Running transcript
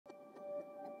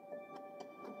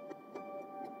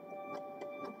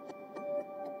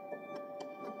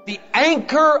The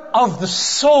anchor of the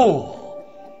soul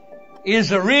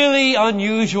is a really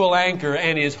unusual anchor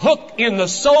and is hooked in the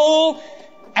soul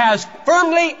as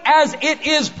firmly as it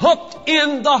is hooked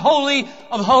in the Holy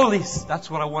of Holies. That's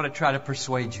what I want to try to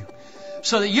persuade you.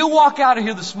 So that you walk out of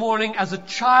here this morning as a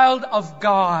child of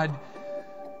God,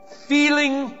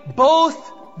 feeling both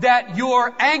that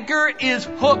your anchor is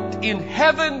hooked in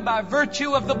heaven by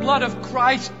virtue of the blood of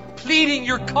Christ, pleading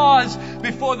your cause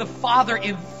before the Father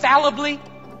infallibly,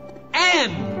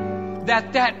 and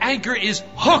that anchor is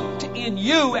hooked in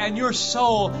you and your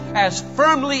soul as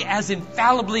firmly, as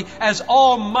infallibly as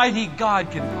Almighty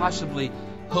God can possibly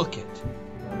hook it.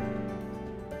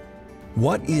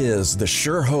 What is the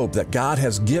sure hope that God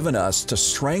has given us to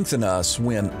strengthen us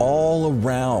when all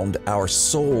around our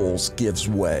souls gives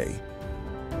way?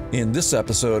 In this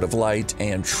episode of Light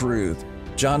and Truth,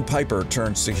 John Piper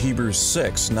turns to Hebrews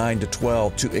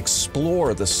 6:9-12 to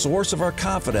explore the source of our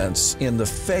confidence in the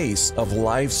face of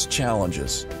life's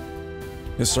challenges.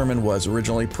 This sermon was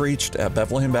originally preached at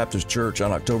Bethlehem Baptist Church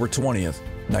on October 20th,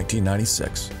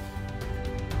 1996.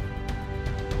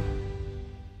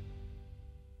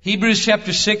 Hebrews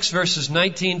chapter 6, verses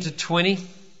 19-20.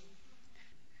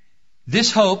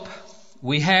 This hope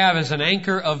we have as an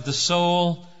anchor of the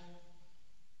soul,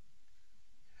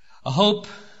 a hope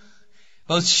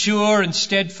both sure and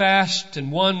steadfast,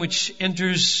 and one which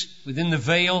enters within the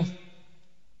veil,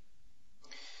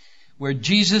 where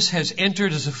Jesus has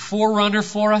entered as a forerunner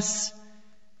for us,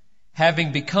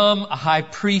 having become a high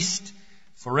priest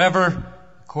forever,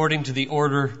 according to the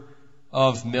order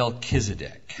of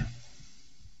Melchizedek.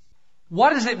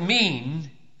 What does it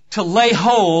mean to lay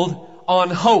hold on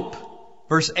hope?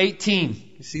 Verse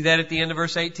 18. You see that at the end of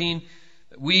verse 18?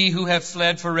 We who have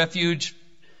fled for refuge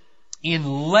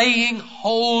in laying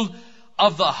hold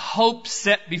of the hope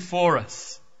set before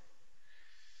us.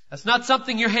 That's not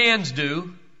something your hands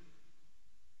do.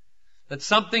 That's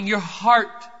something your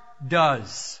heart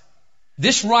does.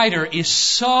 This writer is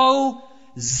so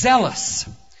zealous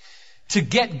to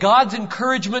get God's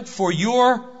encouragement for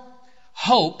your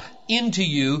hope into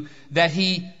you that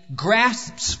he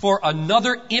grasps for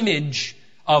another image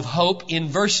of hope in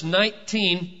verse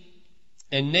 19,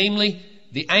 and namely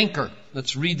the anchor.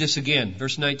 Let's read this again,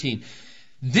 verse 19.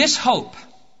 This hope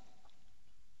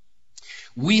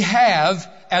we have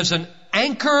as an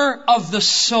anchor of the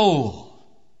soul.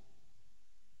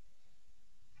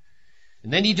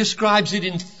 And then he describes it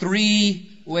in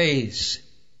three ways.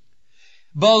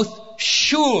 Both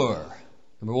sure,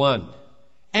 number one,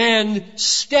 and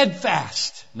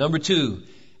steadfast, number two,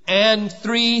 and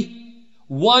three,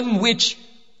 one which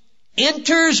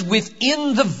enters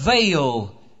within the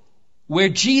veil, where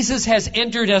Jesus has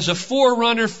entered as a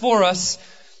forerunner for us,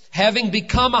 having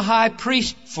become a high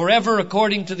priest forever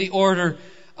according to the order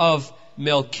of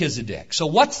Melchizedek. So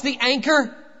what's the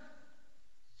anchor?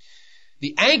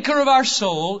 The anchor of our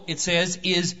soul, it says,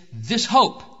 is this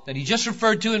hope that he just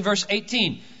referred to in verse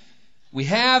 18. We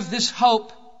have this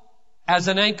hope as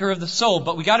an anchor of the soul,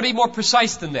 but we got to be more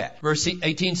precise than that. Verse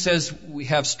 18 says, we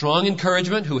have strong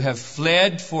encouragement who have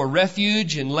fled for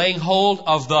refuge in laying hold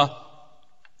of the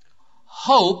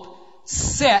hope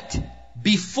set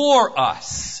before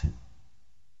us.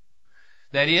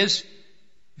 That is,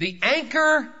 the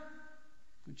anchor,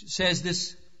 which it says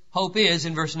this hope is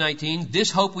in verse 19,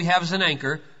 this hope we have as an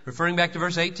anchor, referring back to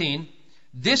verse 18,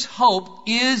 this hope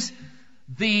is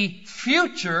the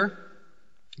future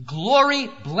glory,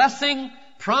 blessing,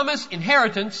 promise,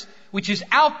 inheritance, which is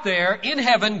out there in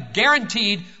heaven,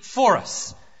 guaranteed for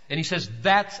us. And he says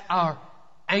that's our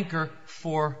anchor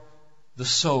for the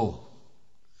soul.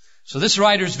 So this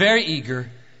writer is very eager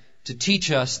to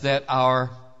teach us that our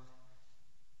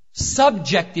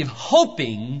subjective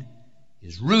hoping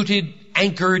is rooted,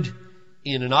 anchored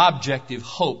in an objective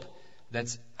hope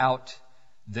that's out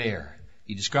there.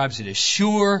 He describes it as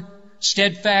sure,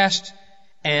 steadfast,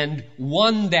 and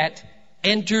one that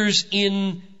enters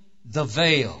in the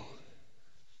veil.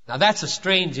 Now that's a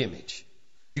strange image.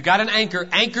 You got an anchor.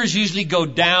 Anchors usually go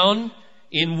down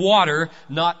in water,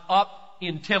 not up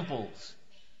in temples.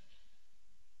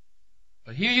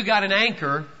 But here you got an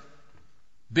anchor,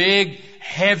 big,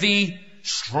 heavy,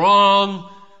 strong,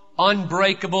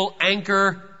 unbreakable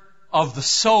anchor of the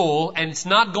soul, and it's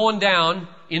not going down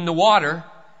in the water.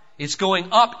 It's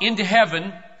going up into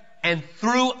heaven and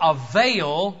through a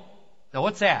veil. Now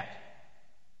what's that?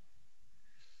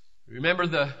 Remember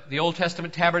the Old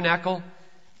Testament tabernacle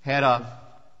had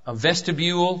a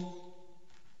vestibule,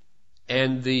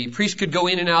 and the priest could go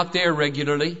in and out there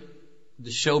regularly, the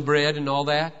showbread and all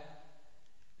that.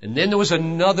 And then there was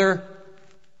another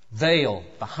veil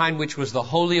behind which was the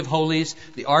Holy of Holies,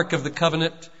 the Ark of the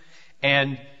Covenant,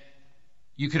 and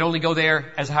You could only go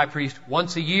there as a high priest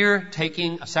once a year,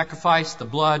 taking a sacrifice, the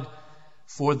blood,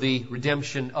 for the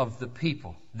redemption of the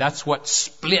people. That's what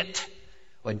split.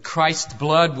 When Christ's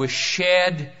blood was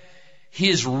shed,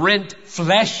 His rent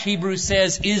flesh, Hebrews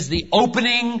says, is the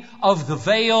opening of the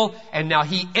veil. And now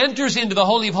He enters into the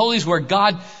Holy of Holies where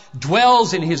God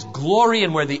dwells in His glory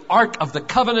and where the Ark of the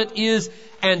Covenant is.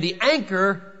 And the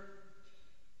anchor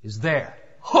is there,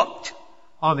 hooked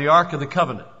on the Ark of the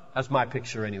Covenant. That's my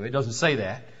picture anyway. It doesn't say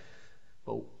that.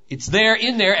 But it's there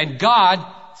in there, and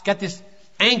God's got this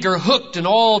anchor hooked and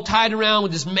all tied around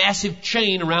with this massive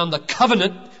chain around the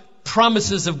covenant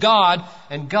promises of God,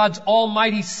 and God's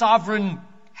almighty sovereign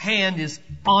hand is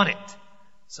on it.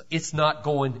 So it's not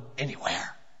going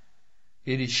anywhere.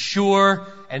 It is sure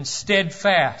and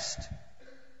steadfast.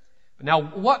 Now,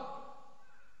 what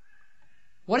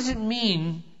does it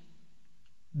mean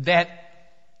that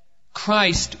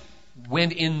Christ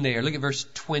went in there? Look at verse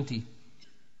 20.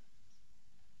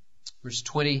 Verse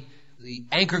 20, the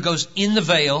anchor goes in the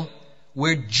veil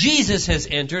where Jesus has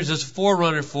entered as a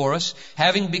forerunner for us,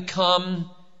 having become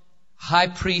high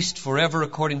priest forever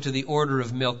according to the order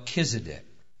of Melchizedek.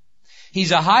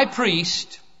 He's a high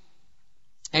priest,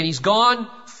 and He's gone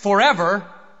forever,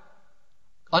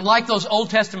 unlike those Old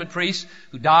Testament priests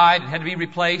who died and had to be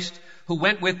replaced, who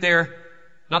went with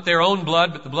not their own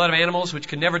blood, but the blood of animals, which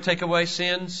can never take away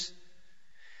sins.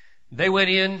 They went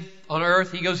in on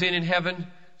earth. He goes in heaven.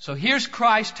 So here's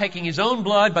Christ taking His own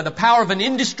blood by the power of an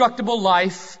indestructible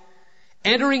life,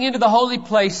 entering into the holy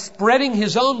place, spreading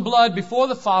His own blood before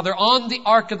the Father on the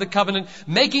Ark of the Covenant,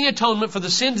 making atonement for the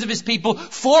sins of His people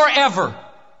forever.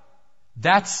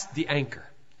 That's the anchor,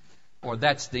 or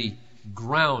that's the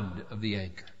ground of the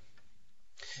anchor.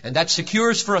 And that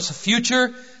secures for us a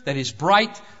future that is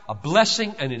bright, a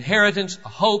blessing, an inheritance, a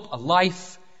hope, a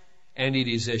life, and it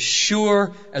is as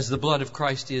sure as the blood of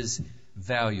Christ is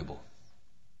valuable.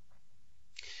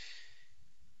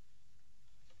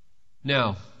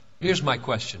 Now, here's my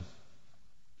question.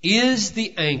 Is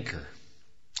the anchor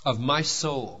of my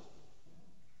soul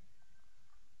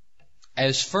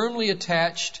as firmly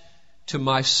attached to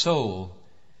my soul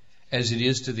as it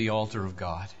is to the altar of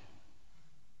God?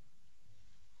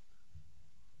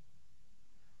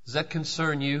 Does that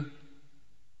concern you?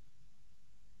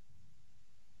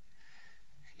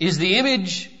 Is the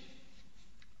image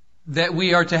that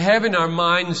we are to have in our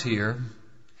minds here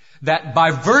that by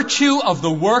virtue of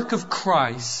the work of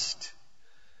Christ,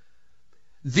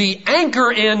 the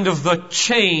anchor end of the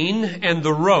chain and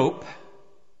the rope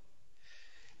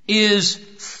is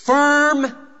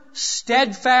firm,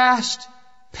 steadfast,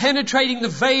 penetrating the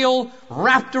veil,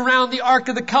 wrapped around the Ark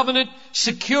of the Covenant,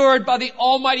 secured by the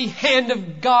almighty hand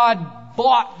of God,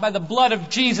 bought by the blood of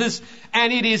Jesus,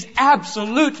 and it is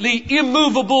absolutely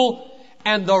immovable,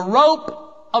 and the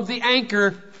rope of the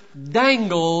anchor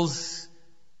dangles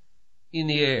in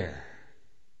the air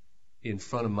in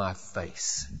front of my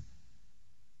face.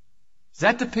 Is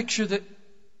that the picture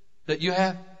that you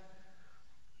have?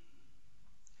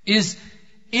 Is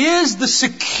the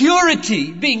security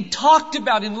being talked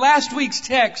about in last week's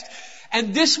text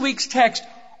and this week's text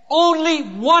only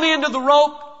one end of the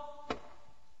rope?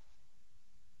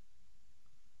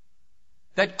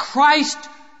 That Christ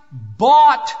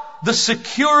bought the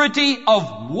security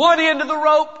of one end of the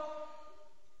rope?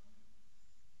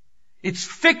 It's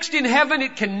fixed in heaven.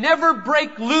 It can never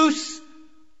break loose.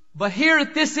 But here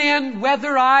at this end,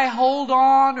 whether I hold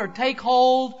on or take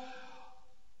hold,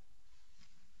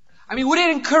 I mean, would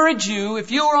it encourage you if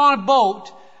you were on a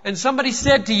boat and somebody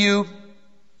said to you,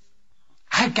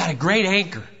 I've got a great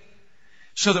anchor,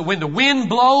 so that when the wind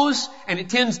blows and it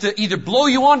tends to either blow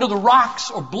you onto the rocks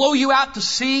or blow you out to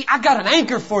sea, I've got an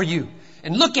anchor for you.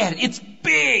 And look at it. It's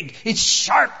big. It's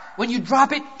sharp. When you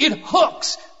drop it, it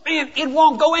hooks. Man, it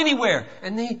won't go anywhere.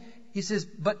 And he says,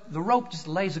 but the rope just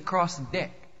lays across the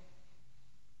deck.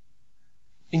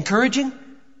 Encouraging?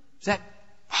 Is that,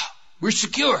 we're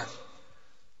secure.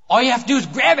 All you have to do is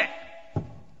grab it.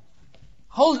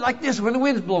 Hold it like this when the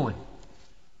wind's blowing.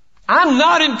 I'm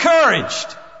not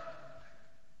encouraged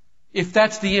if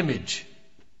that's the image.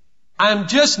 I'm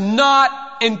just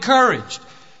not encouraged.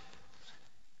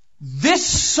 This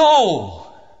soul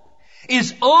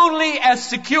is only as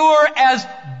secure as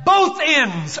both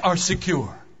ends are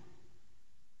secure.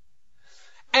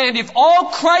 And if all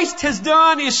Christ has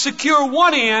done is secure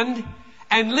one end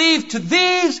and leave to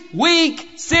these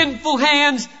weak, sinful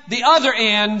hands the other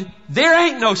end, there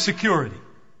ain't no security.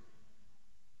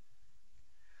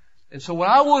 And so what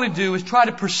I want to do is try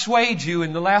to persuade you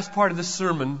in the last part of the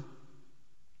sermon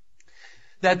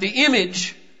that the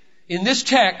image in this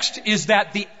text is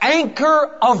that the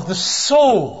anchor of the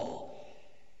soul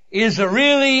is a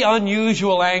really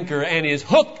unusual anchor and is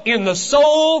hooked in the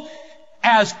soul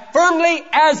as firmly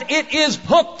as it is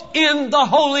hooked in the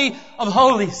Holy of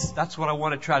Holies. That's what I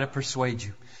want to try to persuade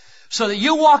you. So that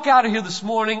you walk out of here this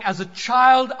morning as a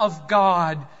child of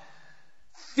God,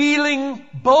 feeling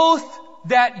both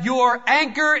that your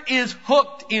anchor is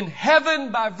hooked in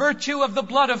heaven by virtue of the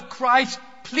blood of Christ,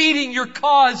 pleading your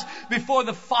cause before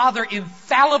the Father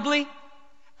infallibly,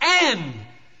 and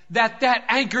that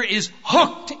anchor is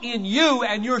hooked in you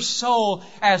and your soul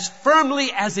as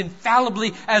firmly, as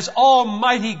infallibly as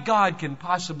Almighty God can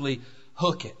possibly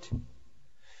hook it.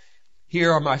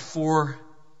 Here are my 4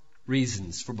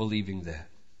 reasons for believing that.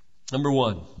 Number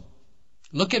 1,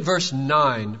 look at verse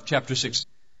 9 of chapter 6.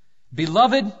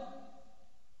 Beloved,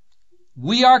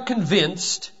 we are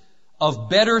convinced of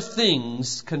better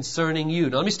things concerning you.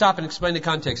 Now let me stop and explain the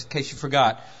context in case you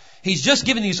forgot. He's just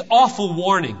given these awful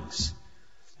warnings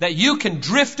that you can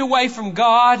drift away from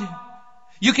God.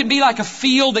 You can be like a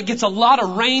field that gets a lot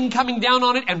of rain coming down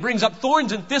on it and brings up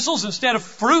thorns and thistles instead of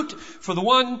fruit for the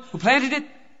one who planted it.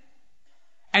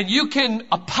 And you can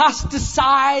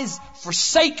apostatize,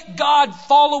 forsake God,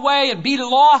 fall away and be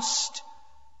lost.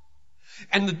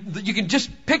 And you can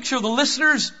just picture the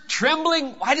listeners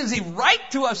trembling. Why does he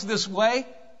write to us this way?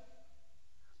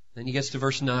 Then he gets to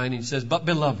verse 9 and he says, but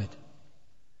beloved,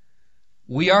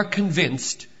 we are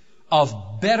convinced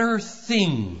of better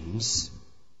things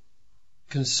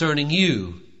concerning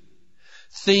you.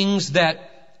 Things that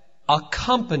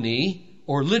accompany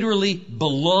or literally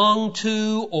belong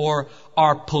to or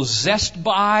are possessed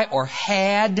by or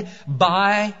had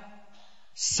by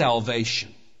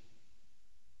salvation.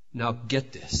 Now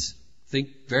get this.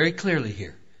 Think very clearly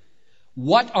here.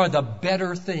 What are the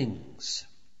better things?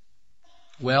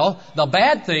 Well, the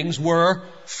bad things were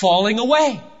falling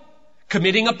away,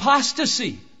 committing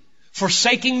apostasy,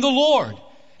 forsaking the Lord. And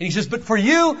he says, but for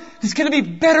you, there's going to be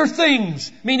better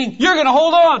things. Meaning, you're going to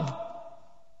hold on.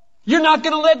 You're not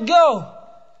going to let go.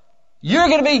 You're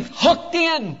going to be hooked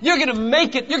in. You're going to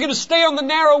make it. You're going to stay on the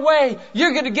narrow way.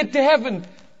 You're going to get to heaven.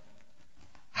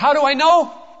 How do I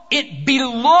know? It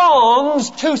belongs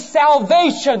to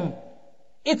salvation.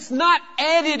 It's not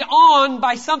added on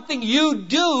by something you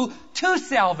do to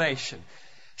salvation.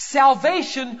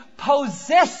 Salvation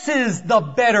possesses the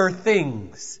better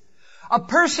things. A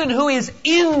person who is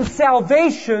in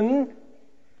salvation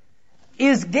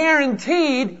is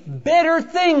guaranteed better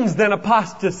things than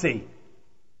apostasy.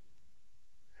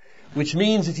 Which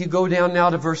means if you go down now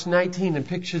to verse 19 and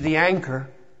picture the anchor,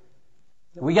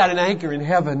 we got an anchor in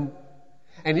heaven,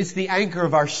 and it's the anchor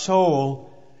of our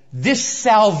soul. This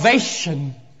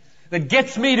salvation that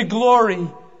gets me to glory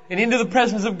and into the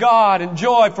presence of God and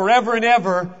joy forever and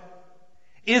ever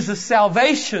is a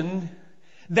salvation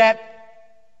that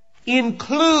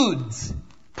includes,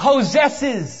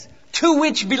 possesses, to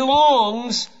which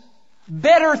belongs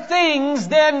better things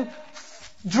than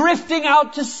drifting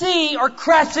out to sea or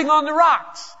crashing on the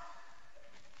rocks.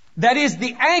 That is,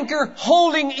 the anchor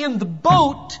holding in the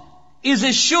boat is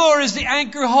as sure as the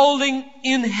anchor holding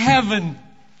in heaven.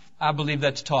 I believe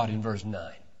that's taught in verse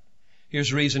 9.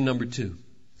 Here's reason number 2.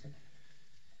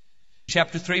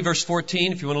 Chapter 3, verse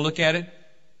 14, if you want to look at it.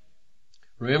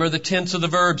 Remember, the tense of the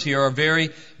verbs here are very,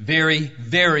 very,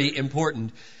 very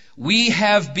important. We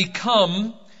have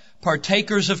become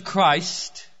partakers of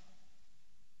Christ.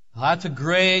 Well, that's a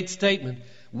great statement.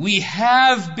 We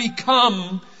have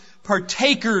become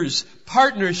partakers,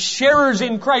 partners, sharers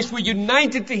in Christ. We're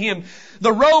united to Him.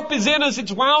 The rope is in us.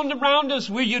 It's wound around us.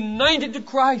 We're united to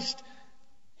Christ.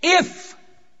 If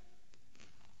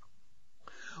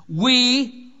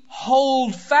we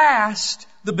hold fast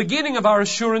the beginning of our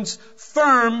assurance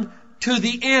firm to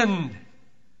the end.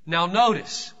 Now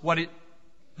notice what it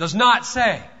does not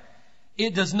say.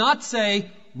 It does not say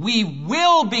we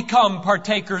will become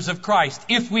partakers of Christ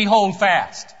if we hold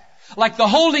fast. Like the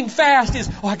holding fast is,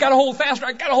 I gotta hold fast, or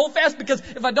I gotta hold fast because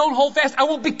if I don't hold fast, I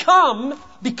won't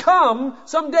become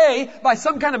someday by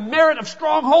some kind of merit of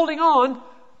strong holding on,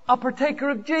 a partaker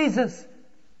of Jesus.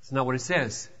 That's not what it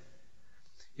says.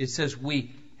 It says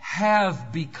we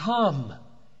have become.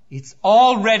 It's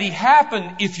already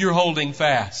happened if you're holding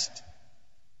fast.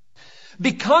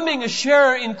 Becoming a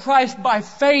sharer in Christ by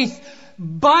faith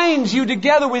binds you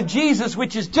together with Jesus,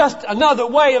 which is just another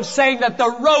way of saying that the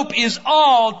rope is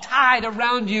all tied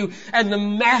around you and the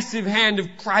massive hand of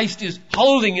Christ is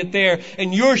holding it there,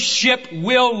 and your ship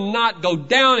will not go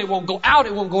down, it won't go out,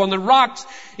 it won't go on the rocks.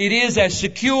 It is as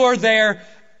secure there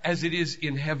as it is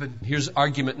in heaven. Here's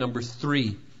argument number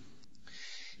 3.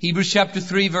 Hebrews chapter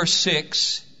 3, verse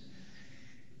 6.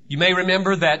 You may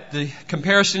remember that the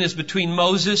comparison is between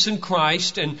Moses and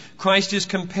Christ is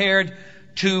compared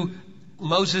to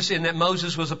Moses in that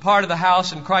Moses was a part of the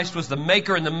house and Christ was the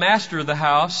maker and the master of the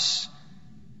house.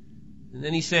 And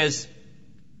then he says,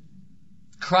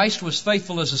 Christ was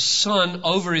faithful as a son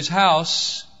over his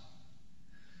house,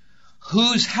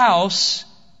 whose house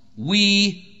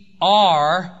we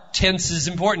are. Tense is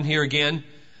important here again.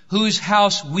 Whose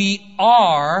house we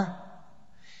are,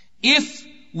 if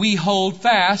we hold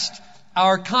fast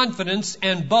our confidence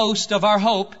and boast of our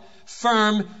hope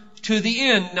firm to the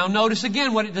end. Now notice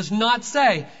again what it does not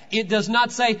say. It does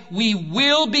not say we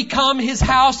will become his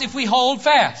house if we hold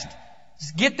fast.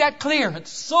 Just get that clear.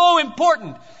 It's so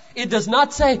important. It does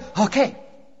not say, okay,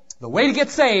 the way to get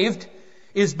saved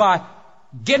is by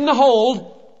getting a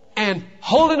hold and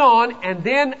holding on, and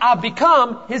then I'll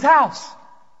become his house.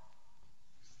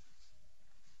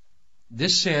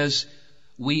 This says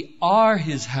we are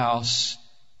his house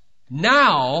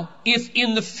now, if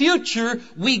in the future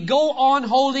we go on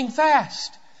holding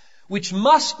fast, which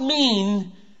must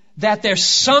mean that there's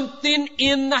something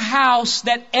in the house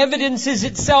that evidences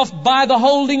itself by the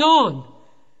holding on.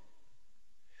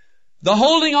 The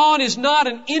holding on is not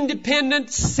an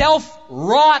independent,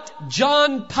 self-wrought,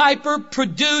 John Piper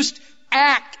produced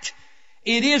act.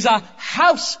 It is a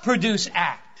house-produced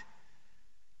act.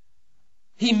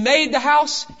 He made the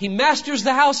house, he masters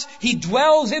the house, he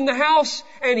dwells in the house,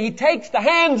 and he takes the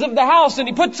hands of the house and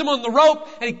he puts them on the rope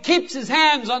and he keeps his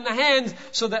hands on the hands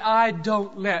so that I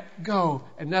don't let go.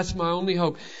 And that's my only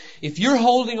hope. If you're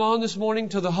holding on this morning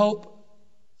to the hope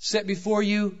set before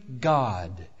you,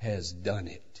 God has done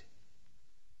it.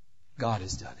 God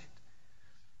has done it.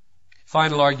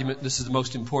 Final argument, this is the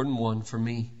most important one for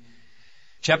me.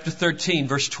 Chapter 13,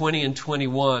 verse 20 and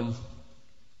 21.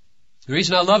 The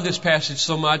reason I love this passage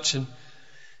so much, and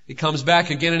it comes back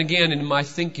again and again in my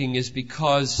thinking, is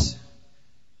because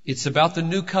it's about the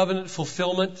new covenant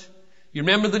fulfillment. You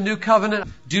remember the new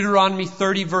covenant? Deuteronomy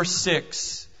 30 verse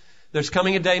 6. There's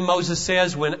coming a day, Moses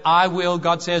says, when I will,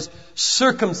 God says,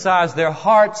 circumcise their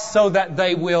hearts so that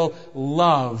they will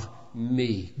love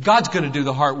me. God's going to do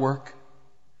the heart work.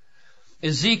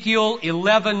 Ezekiel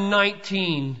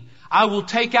 11:19. I will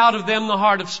take out of them the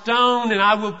heart of stone, and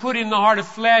I will put in the heart of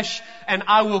flesh, and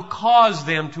I will cause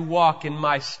them to walk in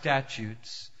my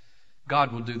statutes.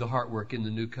 God will do the heart work in the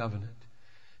new covenant.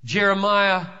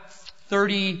 Jeremiah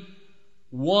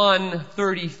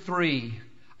 31:33.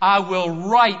 I will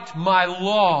write my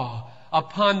law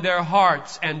upon their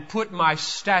hearts and put my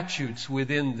statutes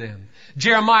within them.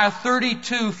 Jeremiah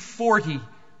 32:40.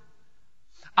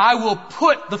 I will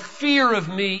put the fear of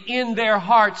me in their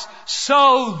hearts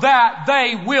so that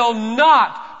they will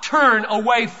not turn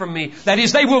away from me. That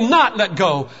is, they will not let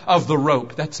go of the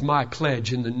rope. That's my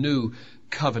pledge in the new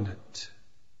covenant.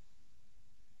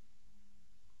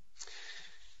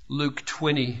 Luke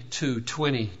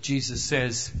 22:20, Jesus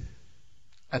says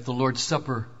at the Lord's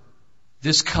Supper,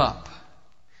 this cup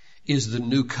is the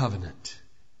new covenant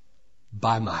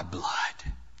by my blood.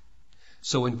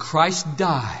 So when Christ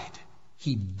died,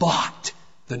 He bought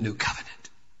the new covenant.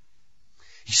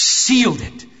 He sealed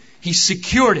it. He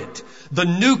secured it. The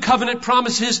new covenant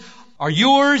promises are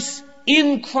yours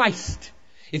in Christ.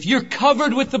 If you're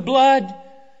covered with the blood,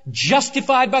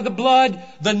 justified by the blood,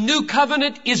 the new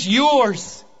covenant is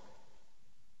yours.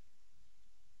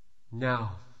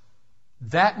 Now,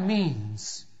 that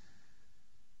means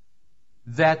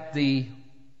that the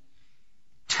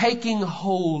taking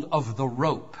hold of the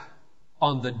rope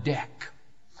on the deck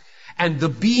and the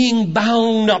being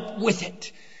bound up with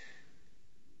it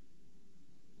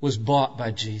was bought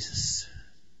by Jesus.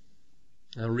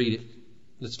 Now read it.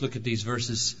 Let's look at these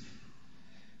verses.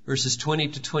 Verses 20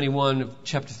 to 21 of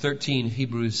chapter 13,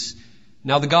 Hebrews.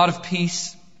 Now the God of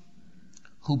peace,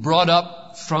 who brought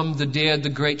up from the dead the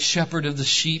great shepherd of the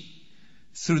sheep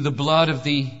through the blood of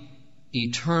the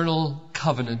eternal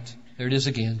covenant. There it is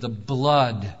again. The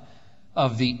blood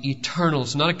of the eternal.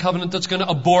 It's not a covenant that's going to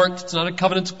abort. It's not a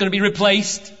covenant that's going to be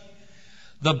replaced.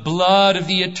 The blood of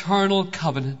the eternal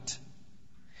covenant.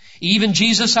 Even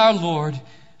Jesus our Lord,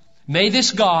 may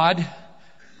this God,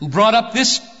 who brought up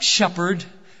this shepherd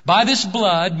by this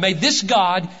blood, may this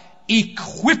God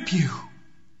equip you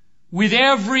with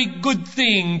every good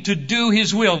thing to do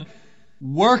His will,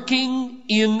 working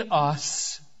in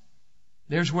us.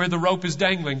 There's where the rope is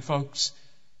dangling, folks.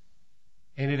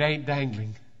 And it ain't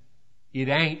dangling. It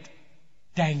ain't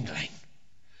dangling.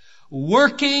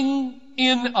 Working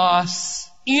in us,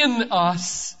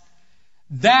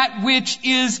 that which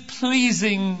is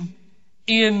pleasing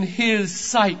in His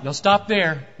sight. Now stop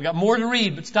there. We got more to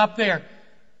read, but stop there.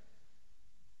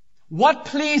 What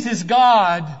pleases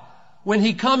God when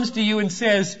He comes to you and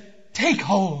says, take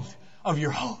hold of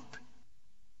your hope.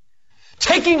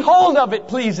 Taking hold of it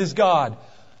pleases God.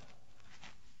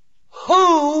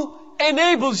 Who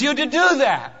enables you to do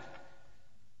that?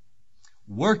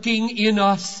 Working in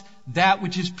us that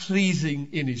which is pleasing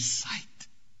in His sight.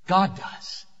 God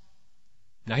does.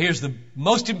 Now here's the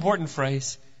most important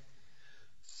phrase.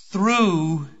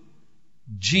 Through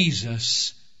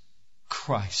Jesus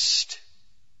Christ.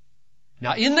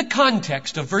 Now in the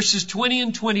context of verses 20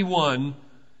 and 21,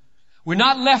 we're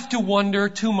not left to wonder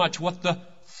too much what the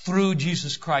through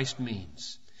Jesus Christ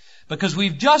means. Because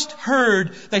we've just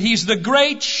heard that He's the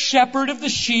great shepherd of the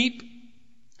sheep,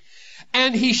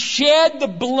 and He shed the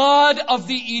blood of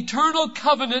the eternal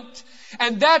covenant,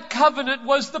 and that covenant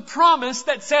was the promise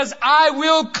that says, I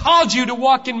will cause you to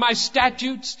walk in my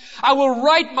statutes. I will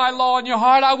write my law in your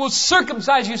heart. I will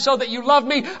circumcise you so that you love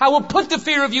me. I will put the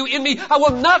fear of you in me. I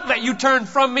will not let you turn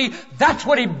from me. That's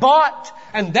what He bought,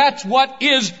 and that's what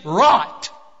is wrought.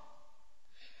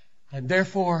 And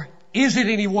therefore, is it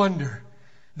any wonder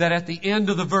that at the end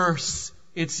of the verse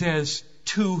it says,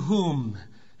 to whom,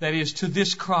 that is, to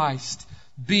this Christ,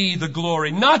 be the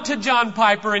glory. Not to John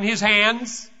Piper and his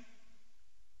hands,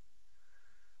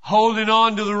 holding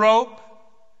on to the rope,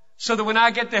 so that when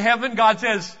I get to heaven, God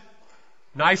says,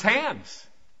 nice hands.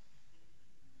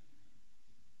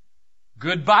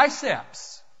 Good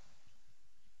biceps.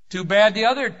 Too bad the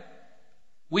other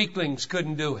weaklings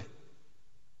couldn't do it.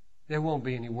 There won't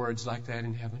be any words like that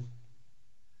in heaven.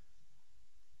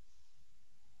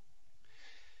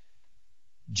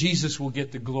 Jesus will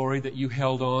get the glory that you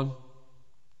held on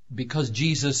because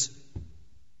Jesus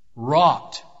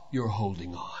wrought your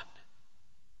holding on.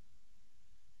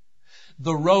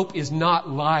 The rope is not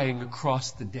lying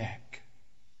across the deck.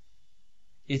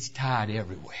 It's tied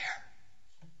everywhere.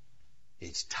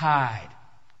 It's tied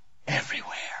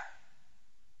everywhere.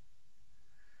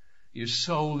 Your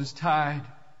soul is tied.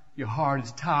 Your heart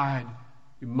is tied.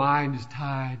 Your mind is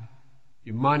tied.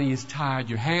 Your money is tied.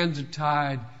 Your hands are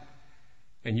tied.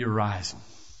 And you're rising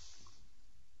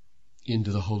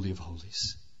into the Holy of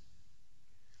Holies.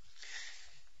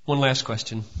 One last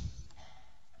question.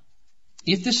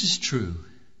 If this is true,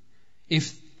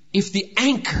 if the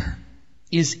anchor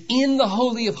is in the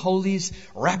Holy of Holies,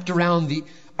 wrapped around the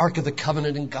Ark of the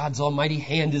Covenant, and God's almighty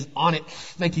hand is on it,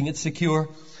 making it secure,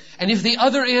 and if the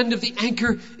other end of the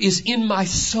anchor is in my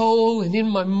soul and in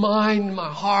my mind,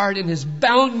 my heart, and has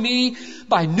bound me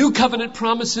by new covenant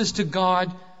promises to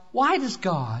God, why does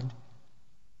God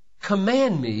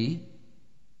command me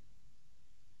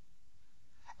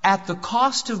at the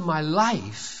cost of my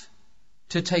life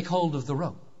to take hold of the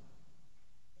rope?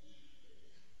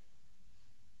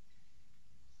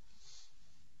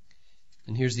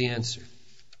 And here's the answer.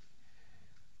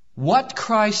 What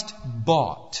Christ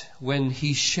bought when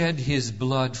He shed His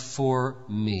blood for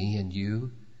me and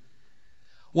you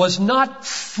was not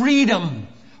freedom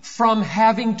from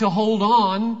having to hold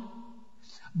on,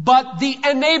 but the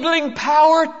enabling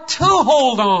power to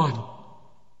hold on.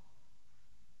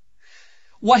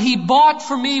 What He bought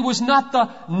for me was not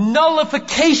the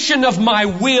nullification of my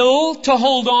will to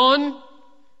hold on,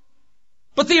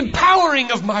 but the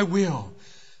empowering of my will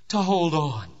to hold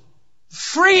on.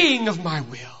 Freeing of my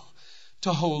will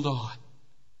to hold on.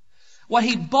 What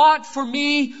He bought for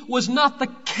me was not the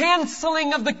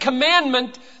canceling of the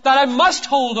commandment that I must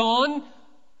hold on,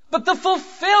 but the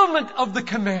fulfillment of the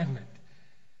commandment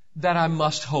that I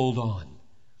must hold on.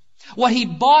 What He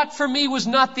bought for me was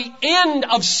not the end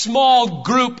of small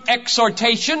group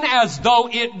exhortation as though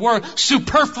it were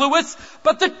superfluous,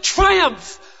 but the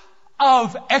triumph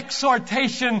of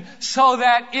exhortation so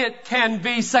that it can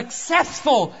be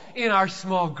successful in our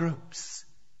small groups.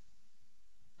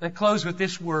 I close with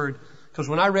this word, because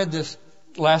when I read this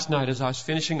last night as I was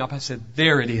finishing up, I said,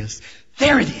 there it is.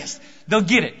 There it is. They'll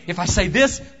get it. If I say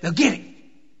this, they'll get it.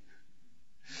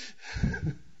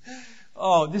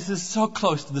 Oh, this is so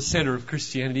close to the center of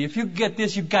Christianity. If you get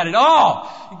this, you've got it all.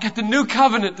 You get the new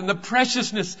covenant and the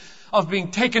preciousness of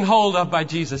being taken hold of by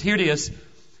Jesus. Here it is.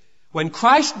 When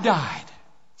Christ died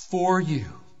for you,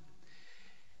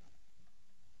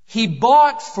 He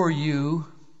bought for you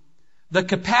the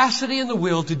capacity and the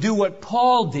will to do what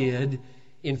Paul did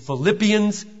in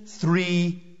Philippians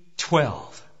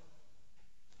 3:12.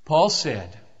 Paul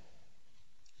said,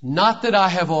 not that I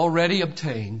have already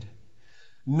obtained,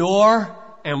 nor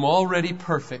am already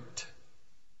perfect,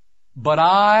 but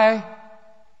I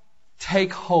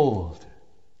take hold.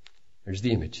 There's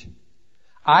the image.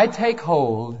 I take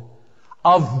hold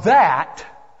of that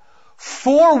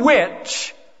for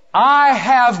which I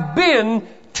have been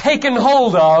taken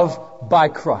hold of by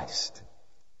Christ.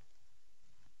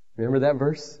 Remember that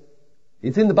verse?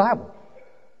 It's in the Bible.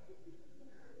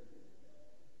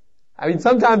 I mean,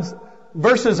 sometimes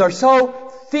verses are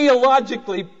so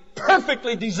theologically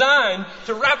perfectly designed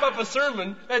to wrap up a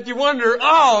sermon that you wonder,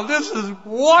 oh, this is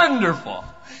wonderful.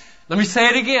 Let me say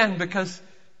it again, because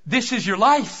this is your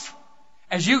life.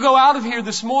 As you go out of here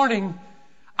this morning,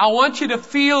 I want you to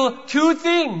feel two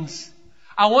things.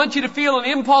 I want you to feel an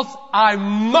impulse. I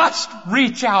must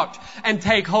reach out and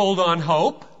take hold on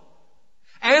hope.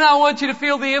 And I want you to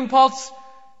feel the impulse,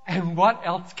 and what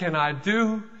else can I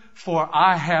do? For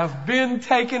I have been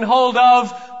taken hold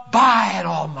of by an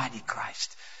almighty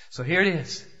Christ. So here it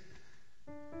is.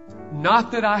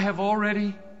 Not that I have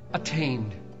already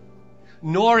attained,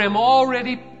 nor am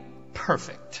already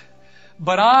perfect,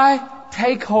 but I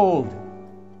take hold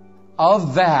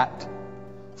of that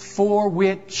for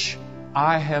which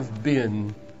I have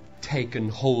been taken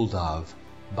hold of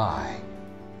by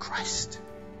Christ.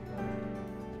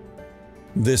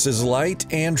 This is Light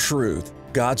and Truth,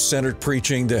 God-centered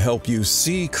preaching to help you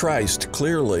see Christ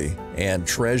clearly and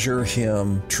treasure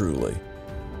Him truly.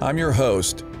 I'm your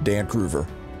host, Dan Kruver.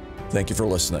 Thank you for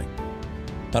listening.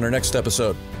 On our next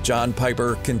episode, John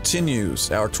Piper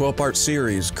continues our 12-part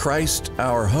series, Christ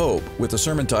Our Hope, with a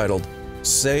sermon titled,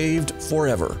 Saved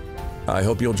Forever. I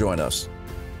hope you'll join us.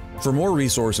 For more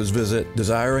resources, visit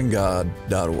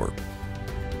desiringgod.org.